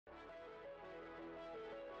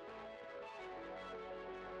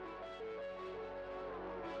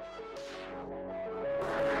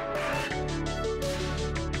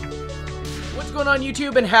What's going on,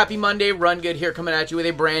 YouTube, and happy Monday. Run Good here, coming at you with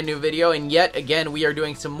a brand new video, and yet again we are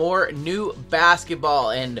doing some more new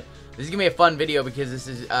basketball, and this is gonna be a fun video because this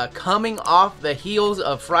is coming off the heels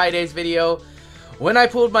of Friday's video when I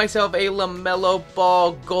pulled myself a LaMelo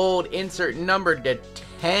Ball gold insert numbered to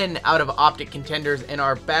 10 out of Optic contenders in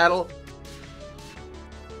our battle.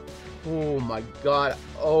 Oh my god,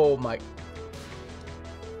 oh my,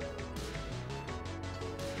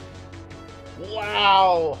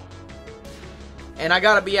 wow. And I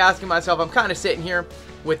gotta be asking myself, I'm kind of sitting here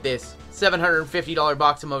with this $750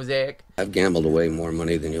 box of Mosaic. I've gambled away more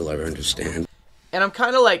money than you'll ever understand. And I'm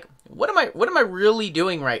kind of like, what am I really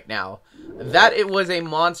doing right now? That it was a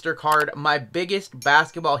monster card, my biggest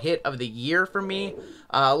basketball hit of the year for me.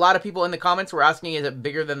 A lot of people in the comments were asking, is it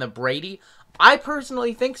bigger than the Brady? I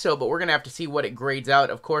personally think so, but we're going to have to see what it grades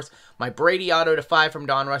out. Of course, my Brady auto to 5 from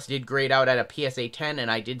Don Russ did grade out at a PSA 10,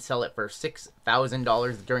 and I did sell it for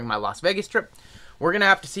 $6,000 during my Las Vegas trip. We're going to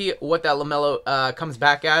have to see what that LaMelo comes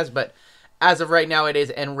back as, but as of right now, it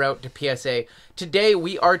is en route to PSA. Today,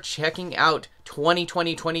 we are checking out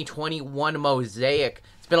 2020-2021 Mosaic.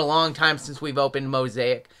 It's been a long time since we've opened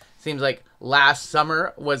Mosaic. Seems like last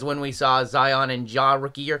summer was when we saw Zion and Ja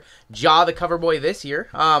rookie year. Ja the cover boy this year.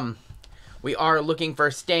 We are looking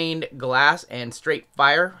for stained glass and straight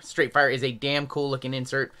fire. Straight fire is a damn cool looking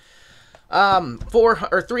insert.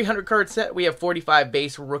 300 card set. We have 45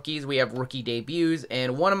 base rookies. We have rookie debuts,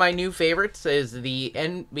 and one of my new favorites is the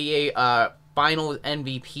NBA Finals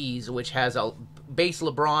MVPs, which has a base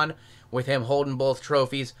LeBron with him holding both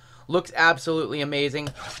trophies. Looks absolutely amazing.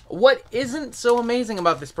 What isn't so amazing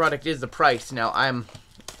about this product is the price. Now, I'm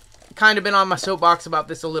kind of been on my soapbox about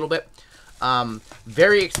this a little bit.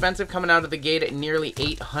 Very expensive coming out of the gate at nearly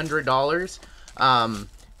 $800.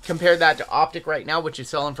 Compare that to Optic right now, which is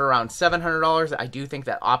selling for around $700. I do think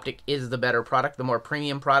that Optic is the better product, the more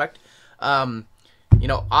premium product. You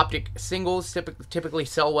know, Optic singles typically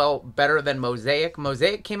sell well better than Mosaic.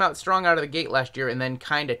 Mosaic came out strong out of the gate last year and then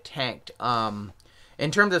kind of tanked. In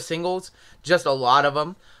terms of singles, just a lot of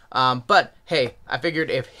them. But, hey, I figured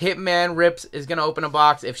if Hitman Rips is going to open a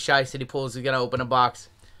box, if Shy City Pulls is going to open a box,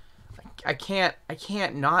 I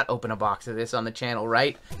can't not open a box of this on the channel,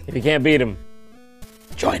 right? If you can't beat him,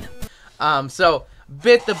 join him. So,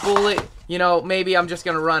 bit the bullet. You know, maybe I'm just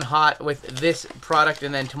going to run hot with this product,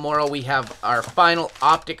 and then tomorrow we have our final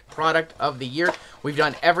Optic product of the year. We've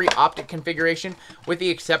done every Optic configuration with the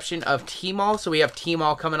exception of T-Mall, so we have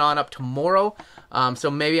T-Mall coming on up tomorrow.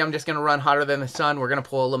 So maybe I'm just going to run hotter than the sun. We're going to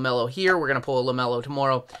pull a LaMelo here. We're going to pull a LaMelo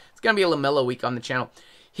tomorrow. It's going to be a LaMelo week on the channel.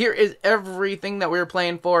 Here is everything that we were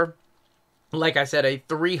playing for. Like I said, a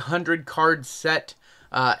 300 card set.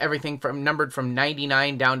 Everything from numbered from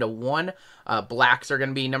 99 down to 1. Blacks are going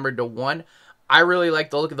to be numbered to 1. I really like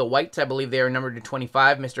the look of the whites. I believe they are numbered to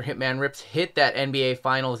 25. Mr. Hitman Rips hit that NBA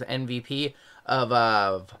Finals MVP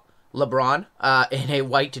of LeBron in a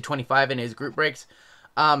white to 25 in his group breaks.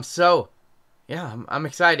 So, yeah, I'm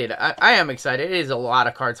excited. I am excited. It is a lot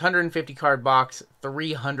of cards. 150 card box,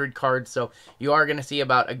 300 cards. So you are going to see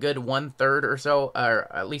about a good 1/3 or so, or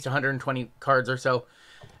at least 120 cards or so.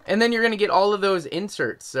 And then you're going to get all of those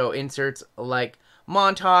inserts. So inserts like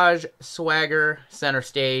Montage, Swagger, Center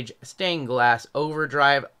Stage, Stained Glass,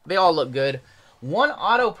 Overdrive. They all look good. One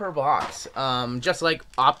auto per box. Just like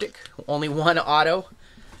Optic, only one auto.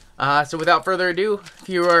 So without further ado, if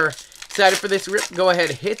you are excited for this rip, go ahead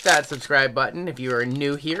and hit that subscribe button if you are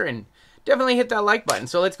new here, and definitely hit that like button.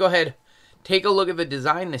 So let's go ahead, take a look at the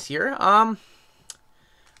design this year.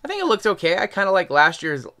 I think it looks okay. I kind of like last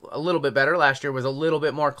year's a little bit better. Last year was a little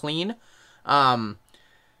bit more clean.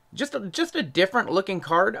 Just a different looking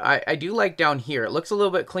card. I do like down here. It looks a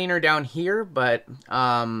little bit cleaner down here, but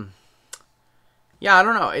yeah, I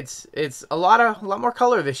don't know. It's a lot more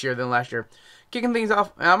color this year than last year. Kicking things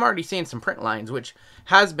off, I'm already seeing some print lines, which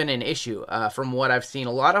has been an issue from what I've seen.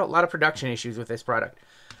 A lot of production issues with this product.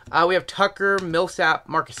 We have Tucker, Millsap,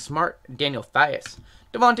 Marcus Smart, Daniel Thias,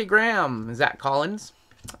 Devontae Graham, Zach Collins.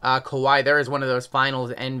 Kawhi, there is one of those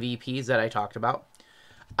finals MVPs that I talked about.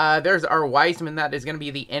 There's our Wiseman. That is going to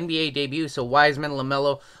be the NBA debut. So Wiseman,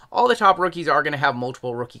 LaMelo, all the top rookies are going to have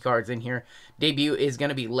multiple rookie cards in here. Debut is going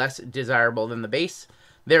to be less desirable than the base.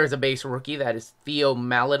 There is a base rookie. That is Theo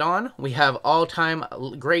Maledon. We have all-time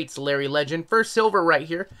greats Larry Legend. First silver right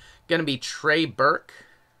here. Going to be Trey Burke.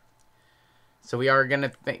 So we are going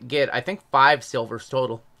to get, I think, 5 silvers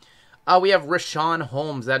total. We have Rashawn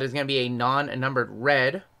Holmes. That is going to be a non-numbered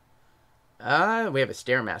red. We have a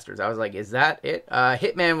Stairmasters. I was like, is that it?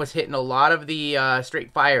 Hitman was hitting a lot of the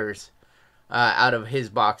straight fires out of his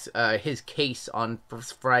box, his case on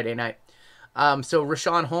Friday night. So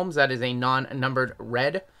Rashawn Holmes, that is a non-numbered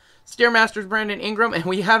red. Stairmasters Brandon Ingram, and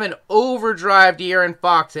we have an overdrive De'Aaron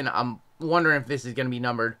Fox, and I'm wondering if this is going to be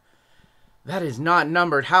numbered. That is not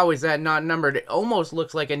numbered. How is that not numbered? It almost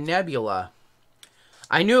looks like a Nebula.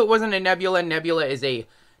 I knew it wasn't a Nebula. Nebula is a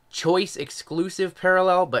choice exclusive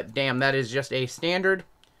parallel, but damn, that is just a standard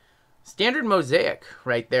Mosaic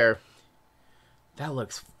right there. That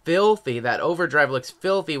looks filthy. That overdrive looks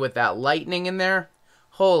filthy with that lightning in there.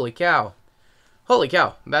 Holy cow. Holy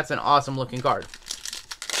cow. That's an awesome looking card.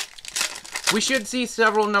 We should see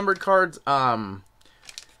several numbered cards.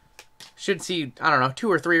 Should see, I don't know,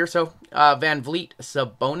 2 or 3 or so. Van Vliet,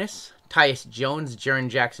 Sabonis, Tyus Jones, Jaren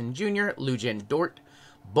Jackson Jr., Lujan Dort,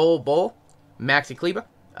 Bol, Maxi Kleber.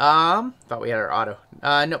 Thought we had our auto.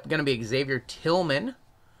 Nope, gonna be Xavier Tillman.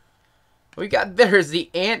 There's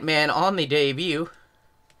the Ant-Man on the debut.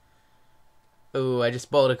 Ooh, I just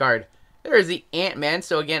spoiled a card. There's the Ant-Man.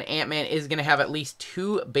 So again, Ant-Man is gonna have at least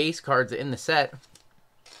 2 base cards in the set.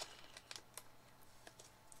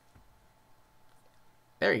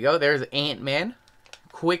 There you go. There's Ant-Man.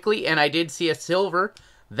 Quickly, and I did see a silver.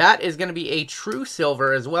 That is going to be a true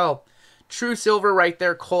silver as well. True silver right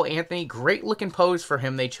there. Cole Anthony. Great looking pose for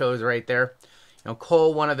him they chose right there. You know,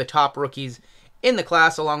 Cole, one of the top rookies in the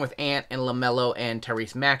class, along with Ant and LaMelo and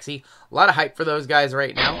Tyrese Maxey. A lot of hype for those guys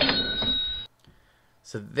right now.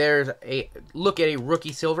 So there's a look at a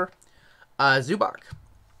rookie silver. Zubac.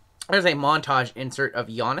 There's a montage insert of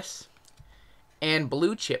Giannis. And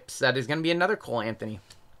blue chips. That is going to be another Cole Anthony.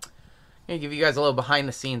 I'm going to give you guys a little behind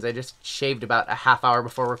the scenes. I just shaved about a half hour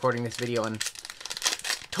before recording this video and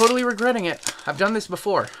totally regretting it. I've done this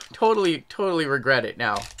before. Totally regret it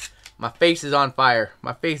now. My face is on fire.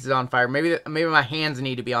 My face is on fire. Maybe my hands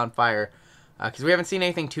need to be on fire because we haven't seen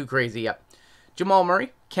anything too crazy yet. Jamal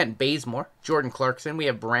Murray, Kent Bazemore, Jordan Clarkson. We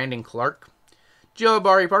have Brandon Clark,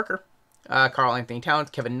 Jabari Parker, Karl Anthony Towns,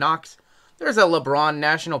 Kevin Knox. There's a LeBron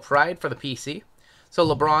National Pride for the PC. So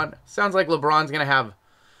LeBron, sounds like LeBron's going to have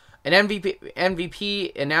an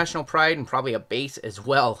MVP, a National Pride, and probably a base as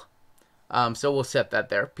well. So we'll set that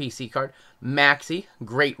there. PC card. Maxey,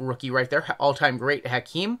 great rookie right there. All-time great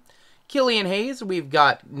Hakeem. Killian Hayes, we've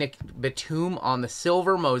got Nick Batum on the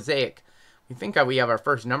silver Mosaic. We think we have our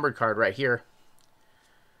first numbered card right here.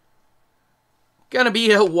 Gonna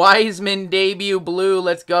be a Wiseman debut blue.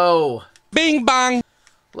 Let's go. Bing bang.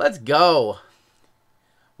 Let's go.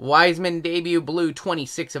 Wiseman debut blue,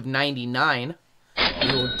 26 of 99. We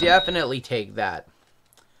will definitely take that.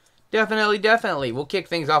 Definitely. We'll kick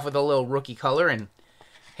things off with a little rookie color, and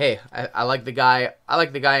hey, I like the guy. I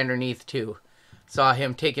like the guy underneath too. Saw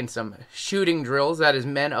him taking some shooting drills. That is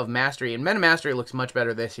Men of Mastery, and Men of Mastery looks much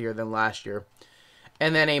better this year than last year.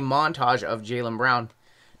 And then a montage of Jaylen Brown.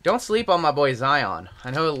 Don't sleep on my boy Zion. I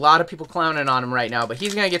know a lot of people clowning on him right now, but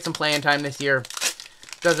he's gonna get some playing time this year.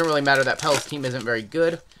 Doesn't really matter that Pel's team isn't very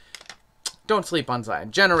good. Don't sleep on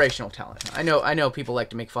Zion. Generational talent. I know people like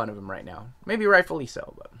to make fun of him right now. Maybe rightfully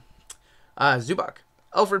so, but Zubac,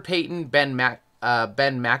 Alfred Payton, Ben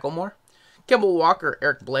McLemore, Kemba Walker,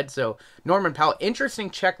 Eric Bledsoe, Norman Powell. Interesting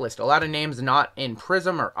checklist. A lot of names not in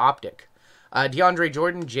Prizm or Optic. DeAndre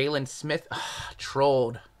Jordan, Jalen Smith.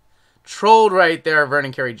 Trolled right there,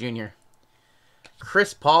 Vernon Carey Jr.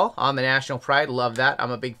 Chris Paul on the National Pride. Love that.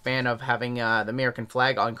 I'm a big fan of having the American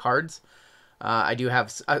flag on cards. I do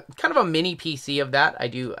have kind of a mini PC of that. I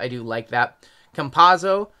do like that.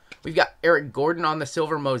 Campazzo. We've got Eric Gordon on the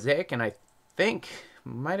silver Mosaic, and I think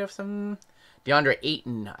we might have some DeAndre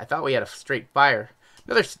Ayton. I thought we had a straight fire.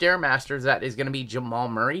 Another Stairmasters. That is going to be Jamal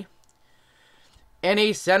Murray. And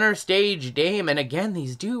a center stage Dame. And again,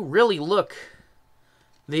 these do really look...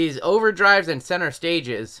 These overdrives and center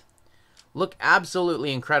stages look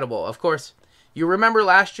absolutely incredible. Of course, you remember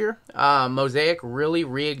last year, Mosaic really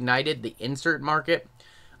reignited the insert market,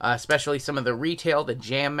 especially some of the retail, the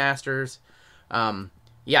Jam Masters.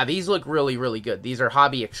 Yeah, these look really good. These are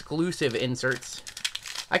hobby exclusive inserts.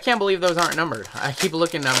 I can't believe those aren't numbered. I keep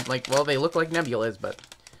looking at them like, well, they look like Nebulas, but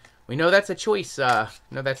we know that's a choice.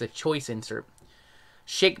 That's a choice insert.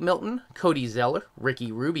 Shake Milton, Cody Zeller,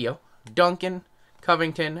 Ricky Rubio, Duncan,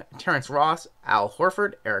 Covington, Terrence Ross, Al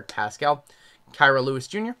Horford, Eric Pascal, Kyra Lewis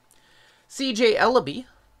Jr., C.J. Ellaby.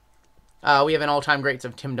 We have an all-time greats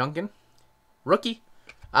of Tim Duncan. Rookie.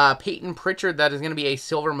 Peyton Pritchard. That is going to be a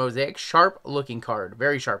silver Mosaic. Sharp-looking card.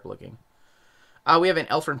 Very sharp-looking. We have an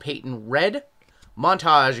Elfrid Payton red.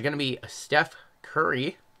 Montage. Going to be Steph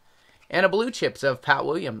Curry. And a blue chips of Pat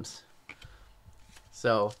Williams.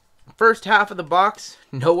 So, first half of the box.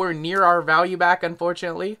 Nowhere near our value back,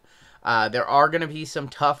 unfortunately. There are going to be some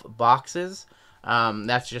tough boxes.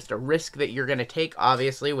 That's just a risk that you're going to take,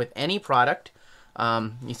 obviously, with any product.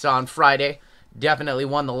 You saw on Friday, definitely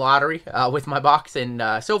won the lottery with my box, and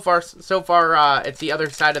so far it's the other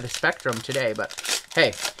side of the spectrum today. But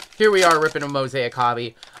hey, here we are ripping a Mosaic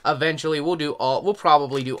hobby. Eventually, we'll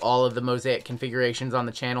probably do all of the Mosaic configurations on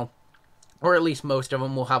the channel, or at least most of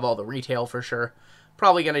them. We'll have all the retail for sure.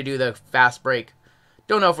 Probably gonna do the fast break.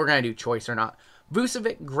 Don't know if we're gonna do choice or not.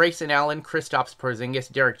 Vucevic, Grayson Allen, Kristaps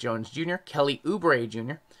Porzingis, Derek Jones Jr., Kelly Oubre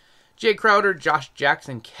Jr., Jay Crowder, Josh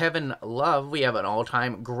Jackson, Kevin Love. We have an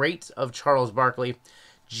all-time greats of Charles Barkley.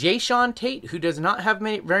 Jayshawn Tate, who does not have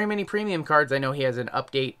very many premium cards. I know he has an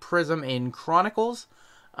update Prizm in Chronicles,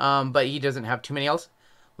 but he doesn't have too many else.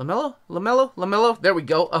 LaMelo. There we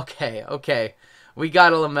go. Okay. We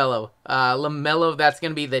got a LaMelo. LaMelo, that's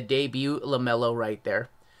going to be the debut LaMelo right there.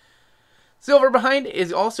 Silver behind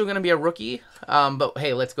is also going to be a rookie, but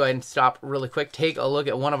hey, let's go ahead and stop really quick. Take a look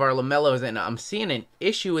at one of our LaMelos, and I'm seeing an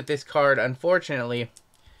issue with this card, unfortunately.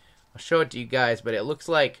 I'll show it to you guys, but it looks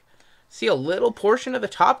like, see a little portion of the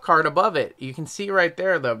top card above it. You can see right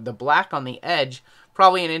there, the black on the edge,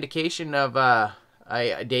 probably an indication of a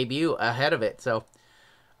debut ahead of it. So,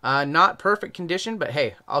 not perfect condition, but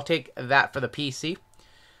hey, I'll take that for the PC.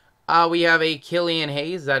 We have a Killian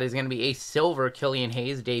Hayes. That is going to be a silver Killian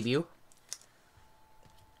Hayes debut.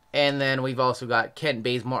 And then we've also got Kent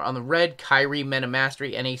Bazemore on the red, Kyrie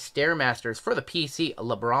Metamastery, and a Stairmasters for the PC,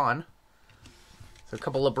 LeBron. So a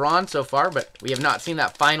couple LeBron so far, but we have not seen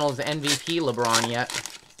that Finals MVP LeBron yet.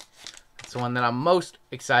 That's the one that I'm most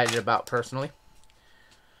excited about personally.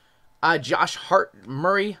 Josh Hart,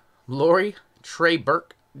 Murray, Laurie, Trey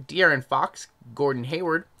Burke, De'Aaron Fox, Gordon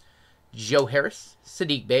Hayward, Joe Harris,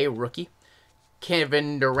 Sadiq Bey, rookie,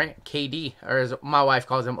 Kevin Durant, KD, or as my wife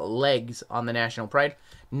calls him, Legs on the National Pride.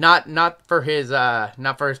 Not for his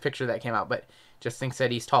picture that came out, but just thinks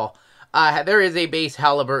that he's tall. There is a base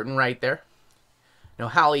Halliburton right there. No,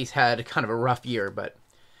 Hallie's had kind of a rough year, but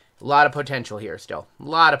a lot of potential here still. A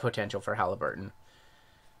lot of potential for Halliburton.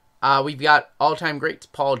 We've got all-time greats,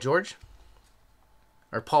 Paul Pierce,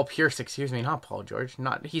 excuse me, not Paul George.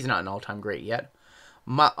 He's not an all-time great yet.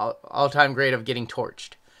 All-time great of getting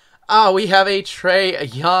torched. We have a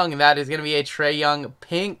Trae Young. That is going to be a Trae Young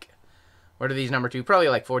pink. What are these number 2? Probably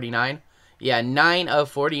like 49. Yeah, 9 of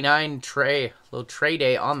 49 Trae. Little Trae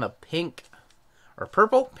Day on the pink. Or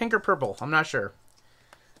purple? Pink or purple? I'm not sure.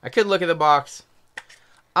 I could look at the box.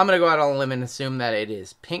 I'm going to go out on a limb and assume that it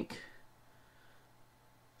is pink.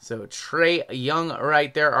 So Trae Young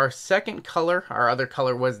right there. Our second color, our other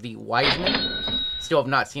color was the Wiseman. Still have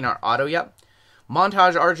not seen our auto yet.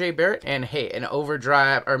 Montage RJ Barrett. And hey, an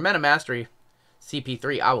Overdrive or Metamastery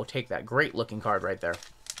CP3. I will take that. Great looking card right there.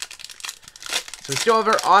 So we still have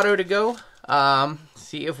our auto to go.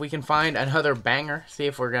 See if we can find another banger. See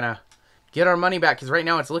if we're going to get our money back. Because right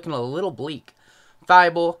now it's looking a little bleak.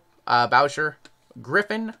 Thibault, Boucher,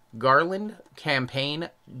 Griffin, Garland, Campaign,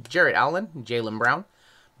 Jarrett Allen, Jaylen Brown,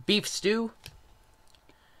 Beef Stew,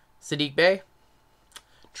 Sadiq Bey,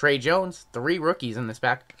 Trey Jones. 3 rookies in this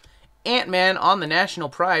pack. Ant-Man on the National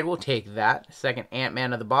Pride. We'll take that. Second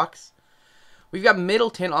Ant-Man of the box. We've got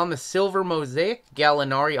Middleton on the silver Mosaic.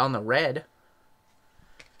 Gallinari on the red.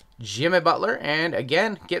 Jimmy Butler, and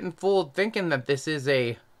again, getting fooled thinking that this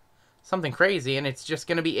is something crazy, and it's just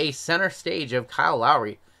going to be a center stage of Kyle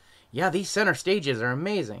Lowry. Yeah, these center stages are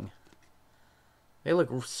amazing. They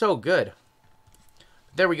look so good.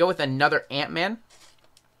 There we go with another Ant-Man.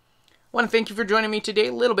 Want to thank you for joining me today.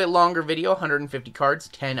 A little bit longer video, 150 cards,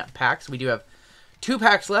 10 packs. We do have 2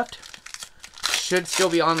 packs left. Should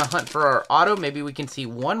still be on the hunt for our auto. Maybe we can see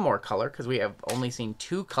one more color, because we have only seen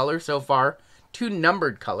 2 colors so far. 2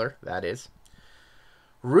 numbered color, that is.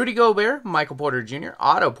 Rudy Gobert, Michael Porter Jr.,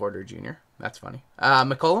 Otto Porter Jr., that's funny.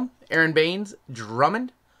 McCollum, Aaron Baines,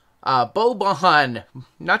 Drummond, Boban.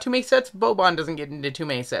 Not too many sets. Boban doesn't get into too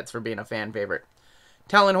many sets for being a fan favorite.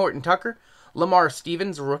 Talon Horton Tucker, Lamar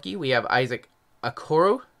Stevens, rookie. We have Isaac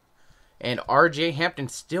Okoro and RJ Hampton,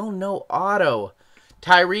 still no auto.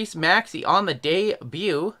 Tyrese Maxey on the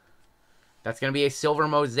debut. That's going to be a silver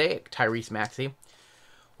Mosaic, Tyrese Maxey.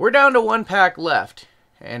 We're down to 1 pack left,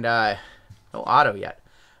 and no auto yet.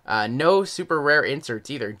 No super rare inserts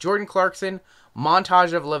either. Jordan Clarkson,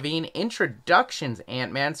 montage of Levine, introductions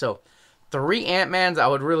Ant-Man. So 3 Ant-Mans. I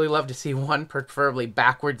would really love to see one, preferably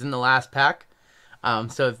backwards in the last pack.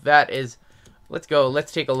 So that is, let's go.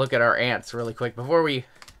 Let's take a look at our ants really quick before we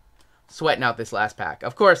sweating out this last pack.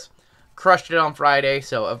 Of course, crushed it on Friday,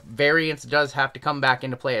 so a variance does have to come back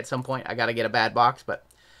into play at some point. I got to get a bad box, but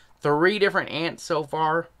 3 different ants so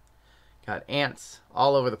far. Got ants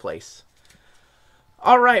all over the place.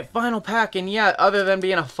 Alright, final pack. And yeah, other than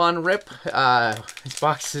being a fun rip, this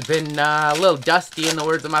box has been a little dusty in the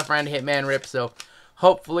words of my friend Hitman Rip. So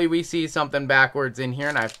Hopefully we see something backwards in here,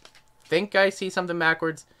 and I think I see something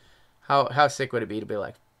backwards. How sick would it be to be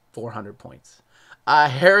like 400 points?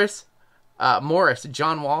 Harris, Morris,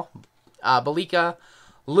 John Wall, Belika,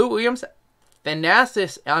 Lou Williams,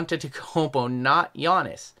 Thanasis Antetokounmpo, not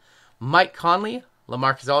Giannis, Mike Conley,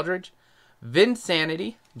 LaMarcus Aldridge,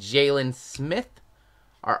 Vinsanity, Jalen Smith.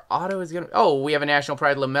 Our auto is going to... Oh, we have a National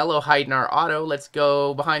Pride LaMelo hiding our auto. Let's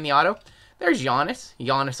go behind the auto. There's Giannis.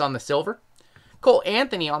 Giannis on the silver. Cole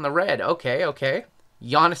Anthony on the red. Okay.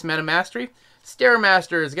 Giannis Meta Mastery.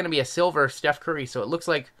 Stairmaster is going to be a silver Steph Curry, so it looks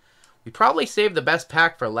like we probably saved the best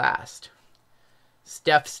pack for last.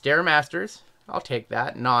 Steph Stairmasters. I'll take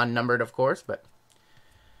that. Non-numbered, of course, but...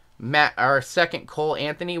 our second Cole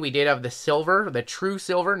Anthony, we did have the silver, the true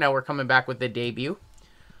silver. Now we're coming back with the debut.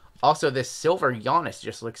 Also, this silver Giannis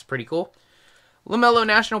just looks pretty cool. LaMelo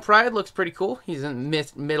National Pride looks pretty cool. He's in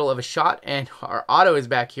the middle of a shot, and our auto is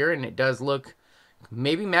back here, and it does look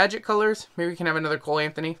maybe magic colors. Maybe we can have another Cole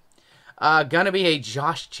Anthony. Gonna be a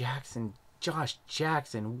Josh Jackson. Josh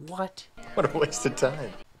Jackson, what? What a waste of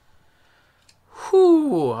time.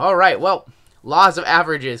 Whew. All right, well, laws of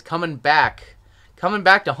averages coming back. Coming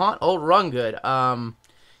back to haunt old Run Good.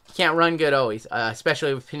 You can't run good always,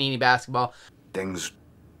 especially with Panini Basketball. Things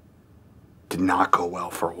did not go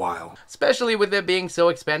well for a while. Especially with it being so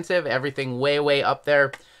expensive, everything way up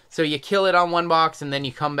there. So you kill it on one box, and then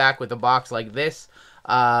you come back with a box like this.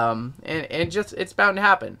 And it's bound to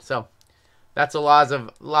happen. So that's the laws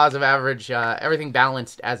of average. Everything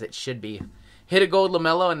balanced as it should be. Hit a gold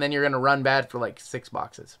LaMelo, and then you're going to run bad for like 6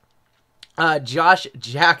 boxes. Josh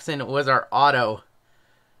Jackson was our auto.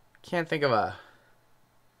 Can't think of a...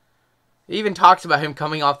 It even talks about him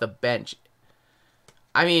coming off the bench.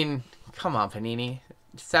 I mean, come on, Panini.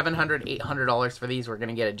 $700, $800 for these. We're going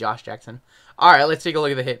to get a Josh Jackson. All right, let's take a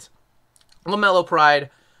look at the hits. LaMelo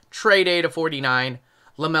Pride, trade A to 49.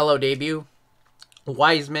 LaMelo debut.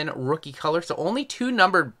 Wiseman rookie color. So only 2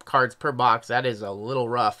 numbered cards per box. That is a little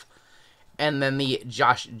rough. And then the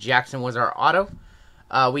Josh Jackson was our auto.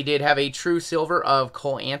 We did have a true silver of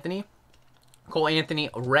Cole Anthony. Cole Anthony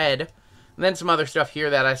red. And then some other stuff here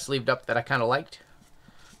that I sleeved up that I kind of liked.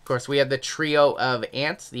 Of course, we had the trio of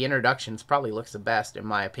Ants. The introductions probably looks the best, in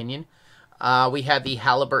my opinion. We had the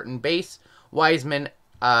Halliburton base. Wiseman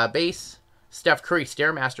base. Steph Curry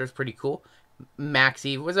Stairmaster is pretty cool.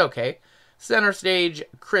 Maxey was okay. Center stage,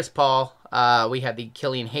 Chris Paul. We had the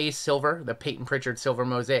Killian Hayes silver. The Peyton Pritchard silver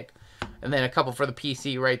mosaic. And then a couple for the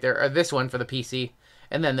PC right there. Or this one for the PC.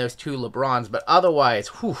 And then those 2 LeBrons. But otherwise,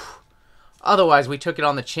 otherwise, we took it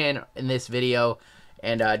on the chin in this video.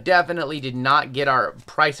 And definitely did not get our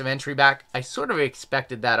price of entry back. I sort of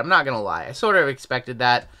expected that. I'm not going to lie. I sort of expected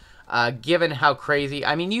that. Given how crazy.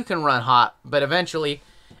 I mean, you can run hot. But eventually,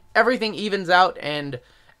 everything evens out. And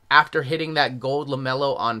after hitting that gold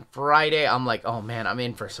LaMelo on Friday, I'm like, oh man, I'm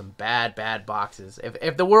in for some bad boxes.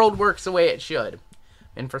 If the world works the way it should.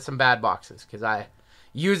 In for some bad boxes. Because I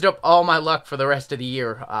used up all my luck for the rest of the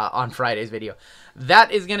year on Friday's video.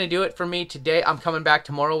 That is going to do it for me today. I'm coming back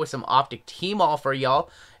tomorrow with some Optic T-Mall for y'all.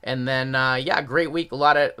 And then, yeah, great week. A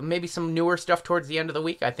lot of, maybe some newer stuff towards the end of the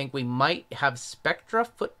week. I think we might have Spectra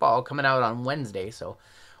Football coming out on Wednesday. So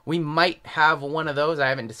we might have one of those. I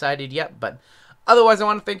haven't decided yet. But otherwise, I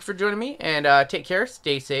want to thank you for joining me. And take care,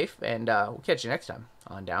 stay safe, and we'll catch you next time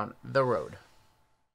on Down the Road.